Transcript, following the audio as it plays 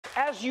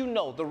As you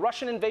know, the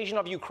Russian invasion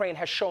of Ukraine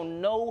has shown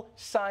no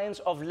signs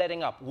of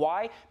letting up.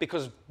 Why?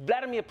 Because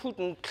Vladimir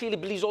Putin clearly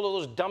believes all of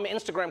those dumb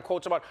Instagram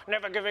quotes about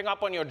never giving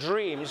up on your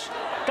dreams.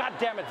 God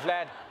damn it,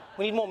 Vlad.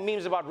 We need more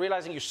memes about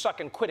realizing you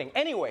suck and quitting.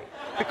 Anyway,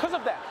 because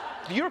of that,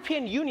 the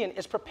European Union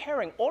is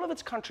preparing all of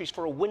its countries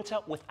for a winter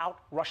without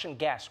Russian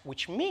gas,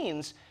 which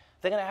means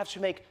they're going to have to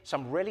make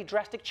some really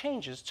drastic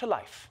changes to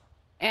life.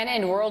 And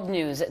in world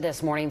news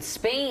this morning,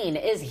 Spain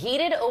is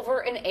heated over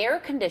an air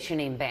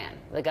conditioning ban.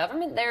 The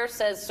government there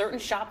says certain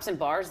shops and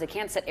bars, they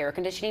can't set air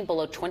conditioning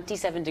below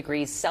 27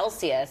 degrees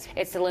Celsius.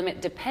 It's to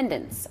limit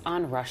dependence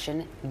on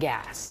Russian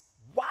gas.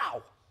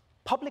 Wow!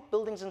 Public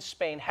buildings in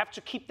Spain have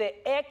to keep their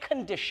air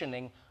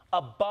conditioning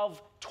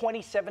above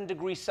 27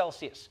 degrees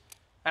Celsius.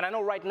 And I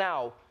know right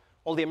now,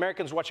 all the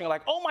Americans watching are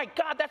like, oh my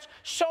God, that's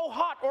so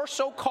hot or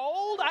so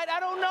cold? I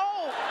don't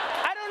know.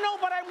 I don't know,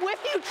 but I'm with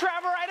you,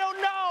 Trevor. I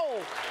don't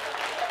know.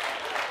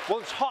 Well,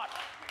 it's hot.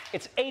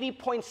 It's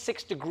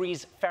 80.6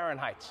 degrees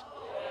Fahrenheit.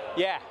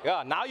 Yeah,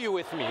 now you're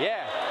with me,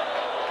 yeah.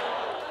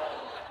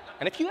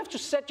 And if you have to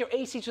set your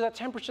AC to that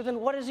temperature, then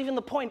what is even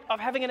the point of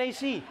having an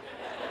AC?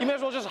 You may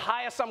as well just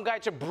hire some guy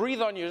to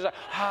breathe on you. It's like,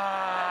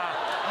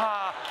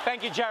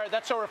 Thank you, Jared.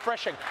 That's so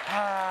refreshing.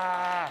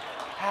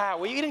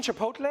 Were you eating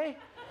Chipotle?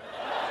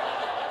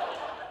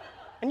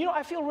 And you know,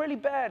 I feel really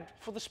bad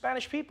for the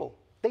Spanish people.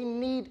 They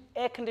need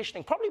air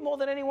conditioning, probably more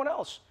than anyone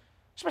else,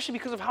 especially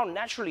because of how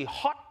naturally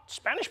hot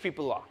Spanish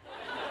people are.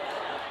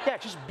 Yeah,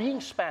 just being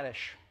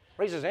Spanish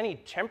raises any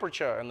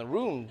temperature in the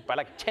room by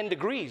like 10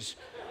 degrees.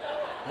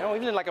 You know,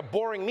 even in like a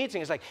boring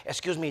meeting, it's like,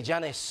 excuse me,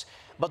 Janice,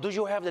 but do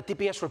you have the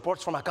TPS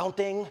reports from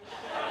accounting?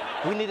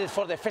 We need it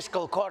for the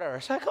fiscal quarter.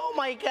 It's like, oh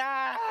my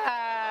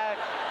God.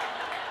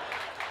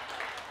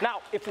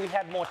 Now, if we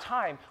had more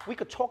time, we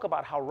could talk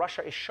about how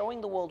Russia is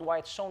showing the world why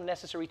it's so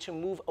necessary to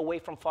move away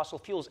from fossil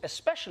fuels,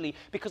 especially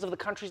because of the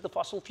countries the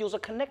fossil fuels are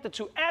connected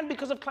to and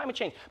because of climate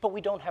change. But we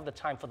don't have the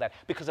time for that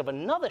because of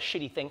another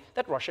shitty thing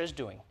that Russia is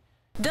doing.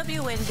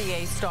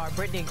 WNBA star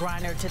Brittney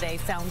Griner today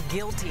found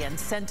guilty and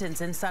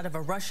sentenced inside of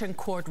a Russian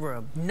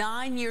courtroom.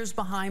 9 years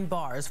behind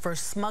bars for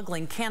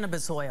smuggling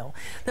cannabis oil.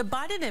 The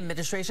Biden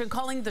administration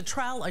calling the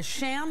trial a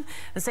sham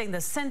and saying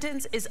the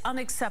sentence is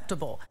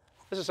unacceptable.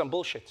 This is some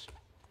bullshit.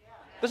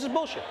 This is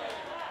bullshit.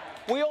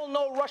 We all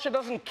know Russia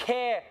doesn't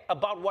care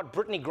about what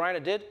Brittney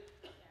Griner did.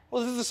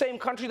 Well, this is the same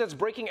country that's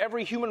breaking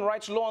every human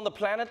rights law on the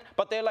planet,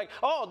 but they're like,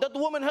 oh, that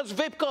woman has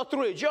vape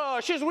cartridge. Oh,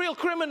 she's a real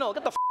criminal.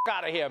 Get the f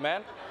out of here,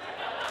 man.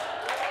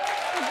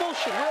 It's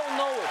bullshit. We all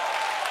know it.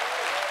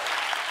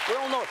 We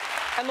all know it.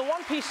 And the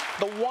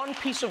one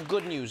piece of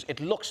good news,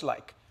 it looks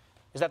like,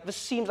 is that this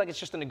seems like it's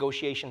just a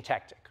negotiation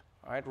tactic.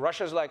 All right?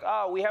 Russia's like,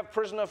 we have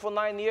prisoner for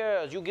 9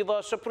 years. You give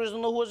us a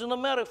prisoner who was in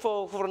America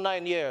for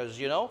 9 years,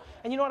 you know?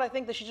 And you know what? I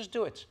think they should just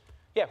do it.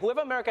 Yeah,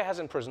 whoever America has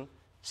in prison,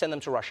 send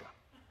them to Russia.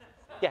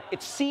 Yeah,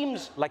 it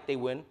seems like they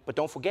win, but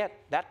don't forget,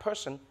 that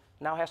person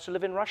now has to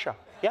live in Russia.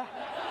 Yeah,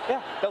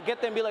 yeah. They'll get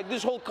there and be like,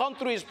 this whole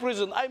country is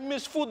prison. I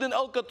miss food in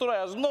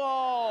Alcatraz.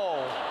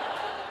 No!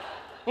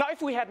 Now,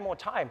 if we had more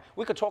time,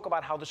 we could talk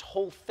about how this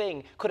whole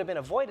thing could have been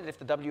avoided if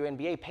the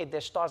WNBA paid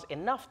their stars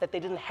enough that they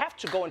didn't have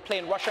to go and play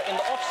in Russia in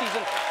the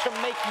off-season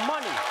to make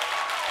money.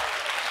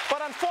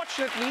 But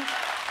unfortunately,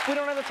 we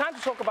don't have the time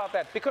to talk about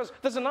that because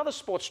there's another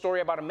sports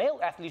story about a male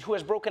athlete who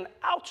has broken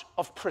out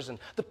of prison,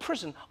 the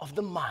prison of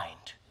the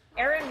mind.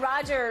 Aaron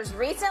Rodgers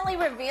recently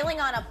revealing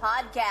on a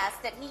podcast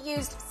that he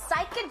used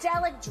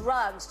psychedelic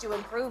drugs to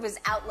improve his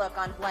outlook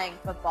on playing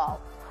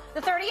football. The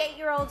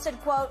 38-year-old said,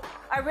 quote,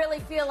 I really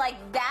feel like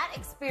that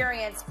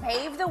experience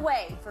paved the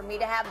way for me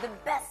to have the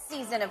best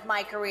season of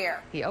my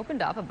career. He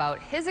opened up about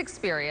his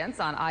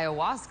experience on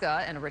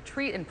ayahuasca and a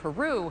retreat in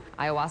Peru.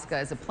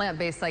 Ayahuasca is a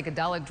plant-based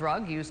psychedelic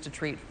drug used to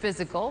treat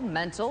physical,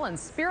 mental, and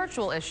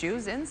spiritual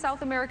issues in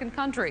South American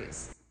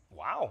countries.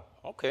 Wow,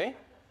 okay.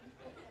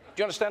 Do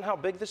you understand how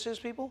big this is,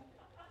 people?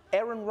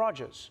 Aaron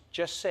Rodgers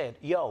just said,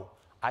 yo,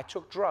 I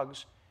took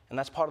drugs, and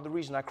that's part of the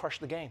reason I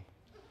crushed the game.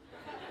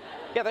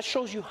 Yeah, that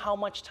shows you how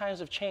much times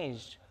have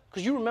changed.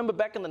 Because you remember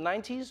back in the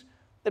 90s,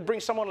 they'd bring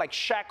someone like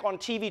Shaq on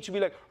TV to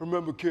be like,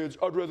 remember kids,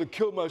 I'd rather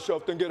kill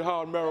myself than get high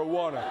on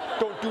marijuana.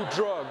 Don't do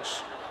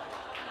drugs.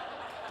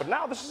 But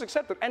now this is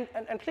accepted. And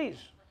please,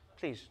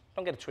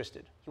 don't get it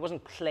twisted. He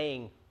wasn't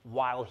playing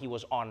while he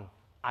was on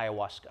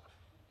ayahuasca.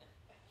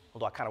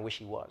 Although I kind of wish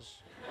he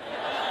was.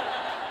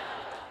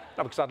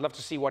 No, because I'd love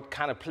to see what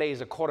kind of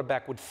plays a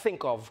quarterback would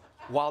think of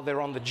while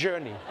they're on the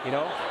journey, you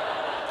know?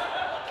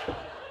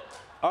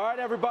 All right,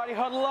 everybody,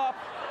 huddle up.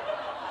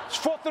 It's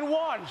 4th and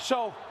 1.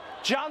 So,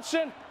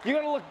 Johnson, you're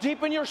going to look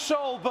deep in your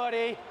soul,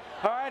 buddy.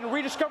 All right, and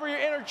rediscover your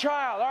inner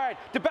child. All right,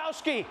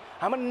 Dabowski,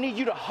 I'm going to need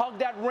you to hug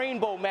that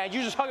rainbow, man.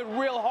 You just hug it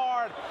real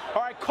hard.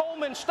 All right,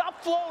 Coleman,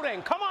 stop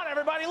floating. Come on,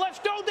 everybody, let's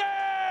do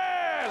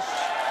this.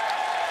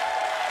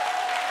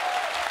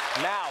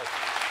 Now,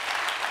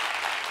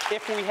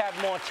 if we had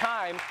more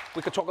time,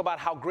 we could talk about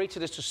how great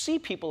it is to see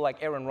people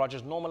like Aaron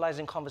Rodgers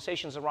normalizing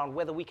conversations around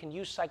whether we can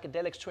use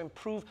psychedelics to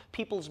improve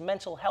people's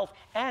mental health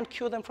and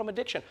cure them from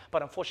addiction.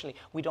 But unfortunately,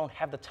 we don't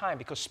have the time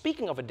because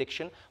speaking of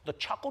addiction, the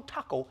Choco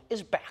Taco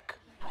is back.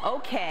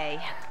 Okay,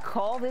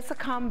 call this a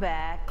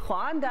comeback.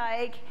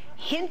 Klondike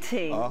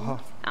hinting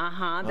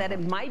that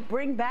it might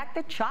bring back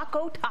the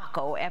Choco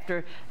Taco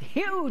after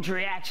huge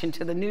reaction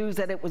to the news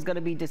that it was going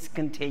to be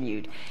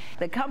discontinued.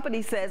 The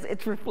company says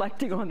it's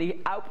reflecting on the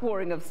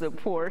outpouring of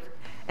support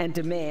and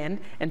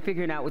demand and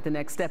figuring out what the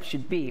next step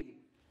should be.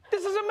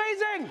 This is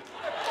amazing!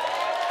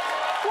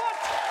 What?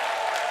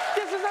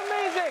 This is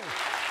amazing!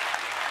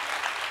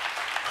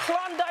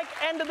 Klondike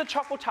ended the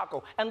Choco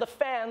Taco, and the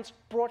fans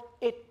brought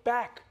it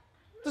back.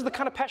 This is the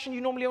kind of passion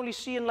you normally only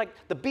see in like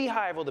the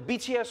Beehive or the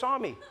BTS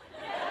Army.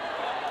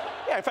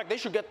 Yeah, in fact, they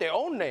should get their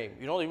own name.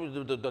 You know,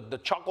 the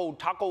Choco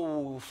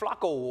Taco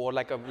Flaco, or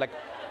like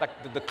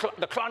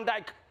the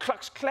Klondike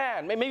Klux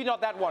Klan. Maybe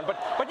not that one,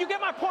 but you get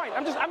my point.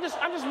 I'm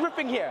just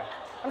ripping here.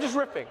 I'm just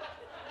ripping.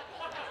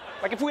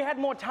 Like, if we had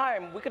more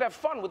time, we could have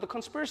fun with the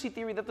conspiracy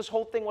theory that this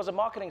whole thing was a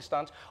marketing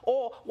stunt,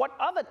 or what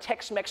other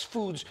Tex-Mex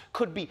foods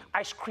could be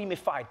ice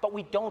creamified. But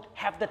we don't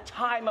have the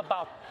time to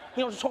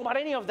talk about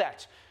any of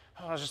that.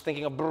 I was just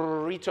thinking of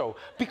burrito.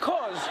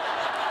 Because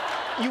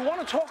you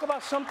want to talk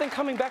about something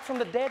coming back from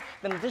the dead,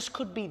 then this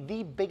could be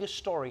the biggest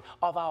story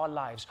of our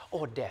lives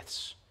or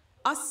deaths.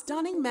 A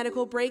stunning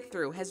medical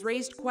breakthrough has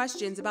raised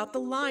questions about the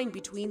line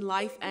between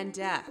life and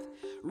death.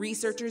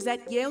 Researchers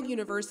at Yale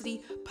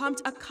University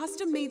pumped a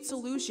custom-made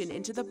solution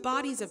into the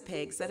bodies of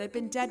pigs that had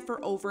been dead for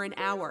over an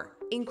hour.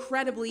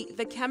 Incredibly,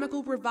 the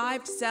chemical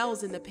revived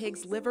cells in the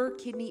pig's liver,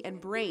 kidney,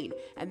 and brain,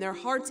 and their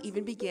hearts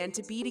even began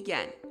to beat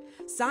again.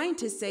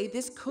 Scientists say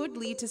this could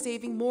lead to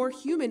saving more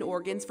human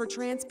organs for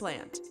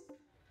transplant.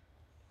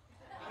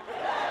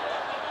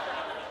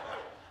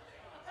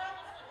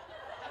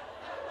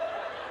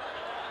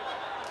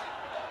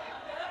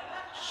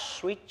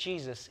 Sweet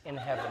Jesus in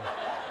heaven.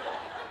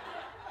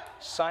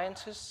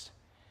 Scientists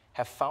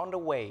have found a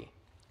way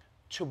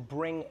to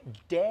bring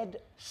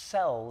dead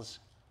cells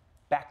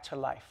back to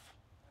life.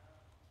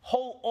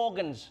 Whole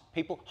organs,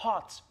 people,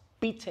 hearts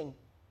beating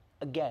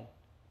again.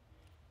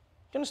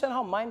 Do you understand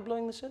how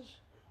mind-blowing this is?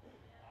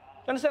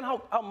 Do you understand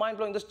how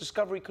mind-blowing this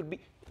discovery could be?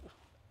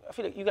 I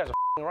feel like you guys are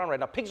f***ing around right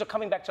now. Pigs are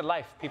coming back to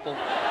life, people.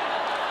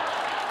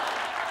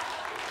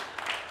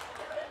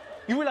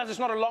 You realize it's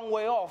not a long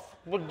way off,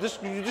 but this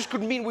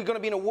could mean we're going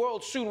to be in a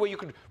world soon where you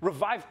could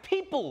revive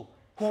people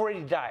who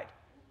already died.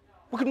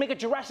 We could make a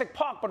Jurassic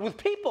Park, but with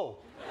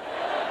people.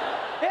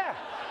 Yeah.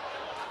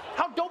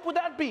 How dope would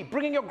that be?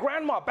 Bringing your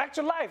grandma back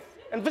to life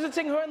and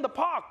visiting her in the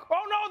park.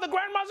 Oh no, the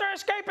grandmas are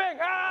escaping.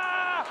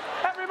 Ah!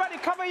 Everybody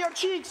cover your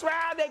cheeks.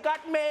 Ah, they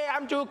got me.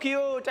 I'm too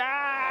cute.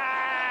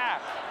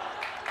 Ah!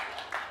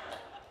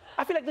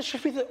 I feel like this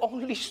should be the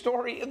only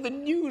story in the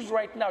news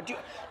right now. Do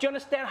you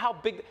understand how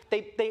big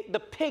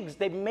the pigs,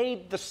 they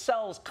made the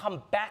cells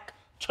come back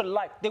to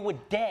life. They were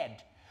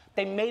dead.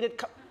 They made it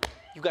come.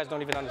 You guys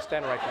don't even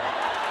understand right now.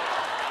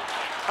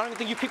 I don't even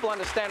think you people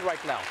understand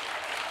right now.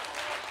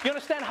 You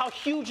understand how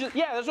huge it is?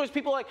 Yeah, there's always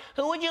people like,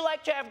 who would you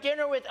like to have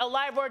dinner with,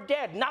 alive or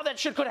dead? Now that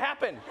shit could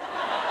happen.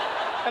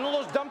 And all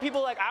those dumb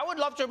people like, I would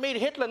love to meet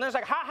Hitler. And it's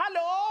like,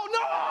 hello, no!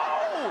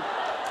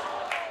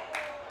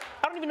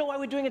 I don't even know why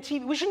we're doing a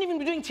TV. We shouldn't even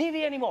be doing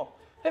TV anymore.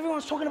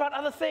 Everyone's talking about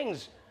other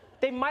things.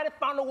 They might have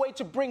found a way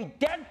to bring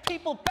dead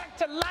people back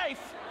to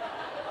life.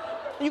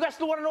 And you guys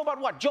still want to know about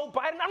what? Joe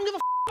Biden? I don't give a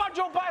about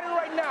Joe Biden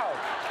right now.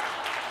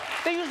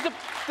 They use the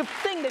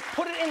thing, they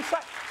put it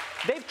inside.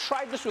 They've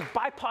tried this with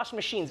bypass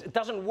machines. It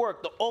doesn't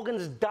work. The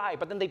organs die,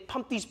 but then they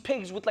pump these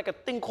pigs with like a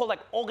thing called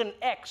like Organ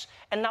X,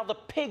 and now the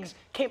pigs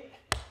came.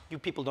 You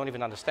people don't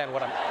even understand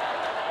what I'm.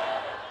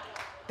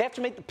 They have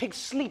to make the pig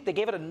sleep. They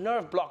gave it a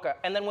nerve blocker,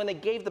 and then when they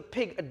gave the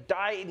pig a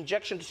dye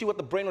injection to see what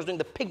the brain was doing,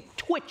 the pig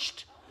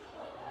twitched.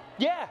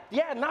 Yeah,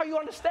 now you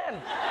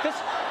understand. This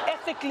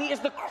ethically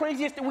is the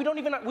craziest thing.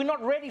 We're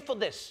not ready for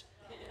this.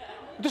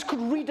 This could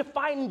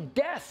redefine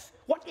death.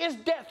 What is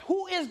death?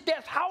 Who is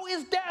death? How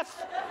is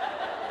death?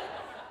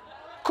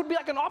 Could be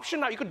like an option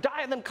now. You could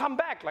die and then come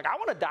back. Like, I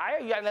want to die,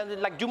 and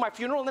then like do my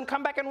funeral and then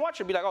come back and watch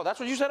it. Be like, oh, that's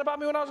what you said about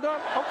me when I was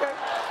gone?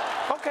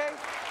 Okay.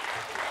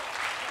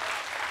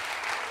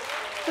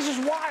 This is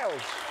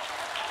wild.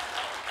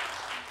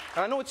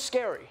 And I know it's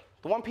scary.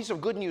 The one piece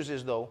of good news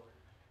is, though,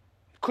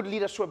 it could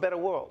lead us to a better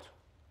world.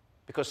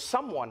 Because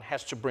someone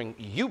has to bring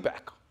you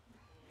back.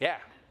 Yeah.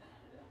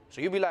 So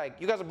you'll be like,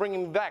 you guys are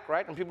bringing me back,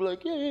 right? And people are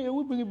like, yeah,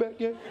 we'll bring you back,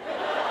 yeah.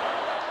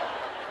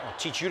 I'll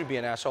teach you to be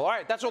an asshole. All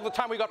right, that's all the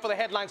time we got for the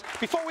headlines.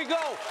 Before we go,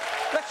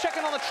 let's check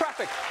in on the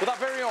traffic with our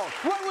very own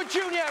Roywood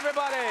Jr.,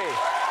 everybody.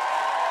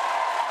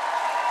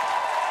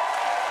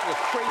 The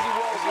crazy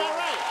world. That's all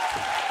right.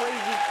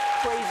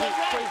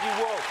 Crazy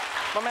world.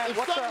 My man, if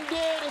something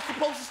dead, it's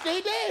supposed to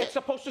stay dead. It's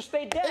supposed to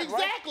stay dead,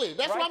 exactly. Right?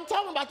 That's what I'm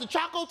talking about. The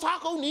Choco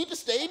Taco need to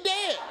stay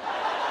dead.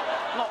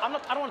 No, I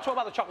don't want to talk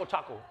about the Choco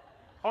Taco.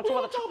 I want to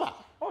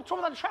talk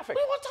about the traffic.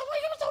 You want to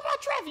talk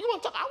about traffic? I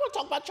want to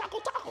talk about Choco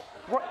Taco.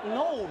 Right.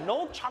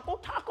 No Choco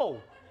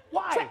Taco.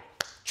 Why?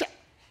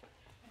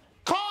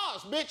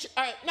 Cars, bitch.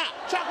 All right, now,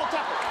 Choco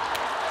Taco.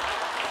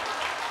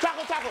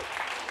 Choco Taco.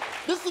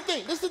 This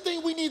is the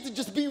thing we need to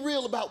just be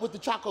real about with the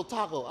Choco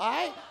Taco, all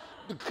right?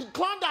 The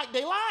Klondike,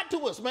 they lied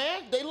to us,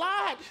 man. They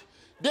lied.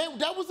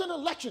 That was an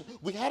election.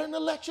 We had an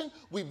election,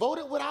 we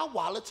voted with our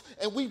wallets,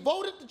 and we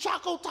voted the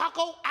Choco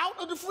Taco out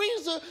of the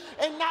freezer,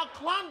 and now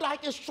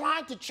Klondike is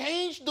trying to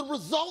change the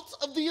results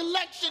of the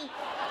election,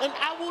 and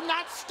I will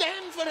not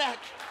stand for that.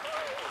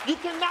 You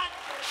cannot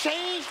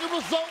change the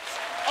results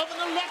of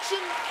an election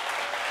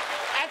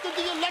after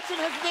the election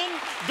has been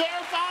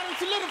verified and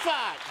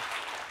solidified.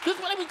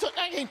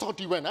 I ain't talk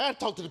to you right now. I gotta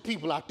talk to the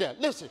people out there.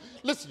 Listen,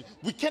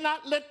 we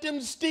cannot let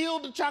them steal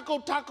the Choco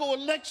Taco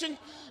election.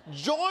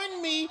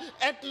 Join me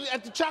at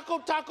the Choco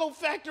Taco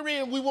factory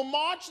and we will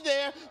march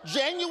there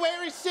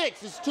January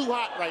 6th. It's too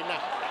hot right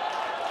now.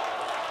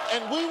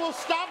 And we will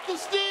stop the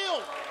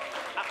steal.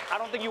 I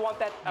don't think you want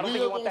that. I don't we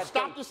think you are want gonna that.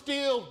 Stop the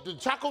steal. The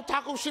Choco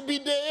Taco should be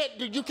dead.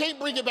 You can't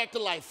bring it back to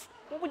life.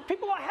 Well,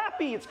 people are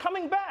happy. It's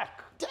coming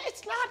back.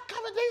 It's not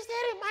coming. They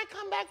said it might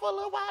come back for a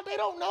little while. They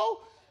don't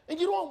know. And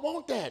you don't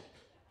want that.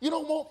 You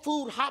don't want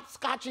food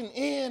hopscotching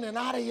in and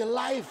out of your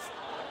life.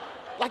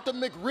 Like the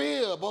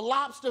McRib or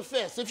Lobster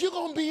Fest. If you're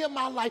gonna be in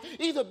my life,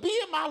 either be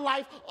in my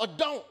life or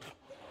don't.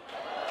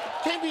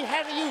 Can't be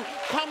having you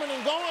coming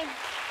and going.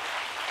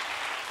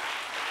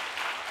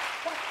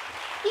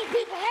 These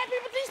people happy,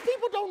 but these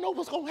people don't know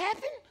what's gonna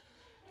happen.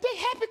 They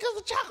happy because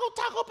of Choco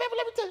Taco, baby.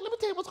 Let me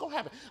tell you what's gonna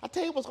happen. I'll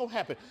tell you what's gonna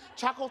happen.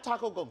 Choco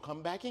Taco gonna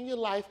come back in your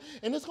life,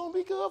 and it's gonna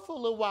be good for a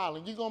little while,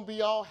 and you're gonna be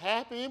all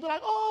happy and be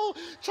like, oh,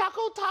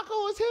 Choco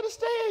Taco is here to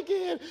stay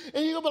again.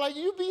 And you're gonna be like,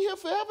 you be here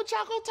forever,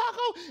 Choco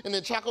Taco? And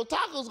then Choco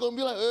Taco's gonna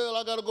be like, well,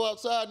 I gotta go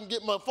outside and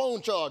get my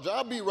phone charger.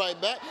 I'll be right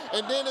back.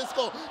 And then it's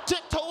gonna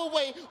tiptoe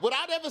away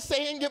without ever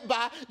saying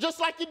goodbye,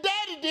 just like your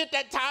daddy did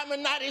that time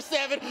in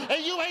 '97,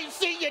 and you ain't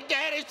seen your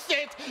daddy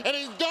since, and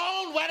he's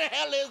gone. Where the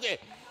hell is he?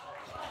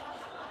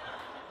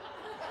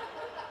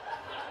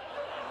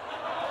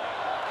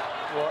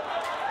 Well,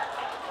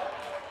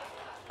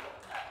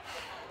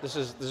 this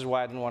is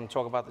why I didn't want to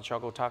talk about the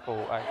Choco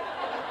Taco. Are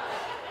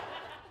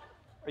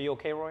you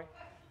okay, Roy?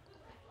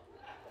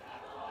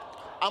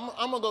 I'm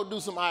gonna go do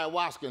some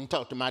ayahuasca and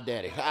talk to my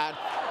daddy.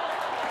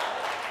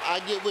 I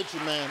get with you,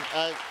 man.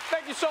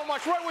 Thank you so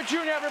much, Roy Wood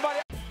Jr.,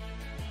 everybody.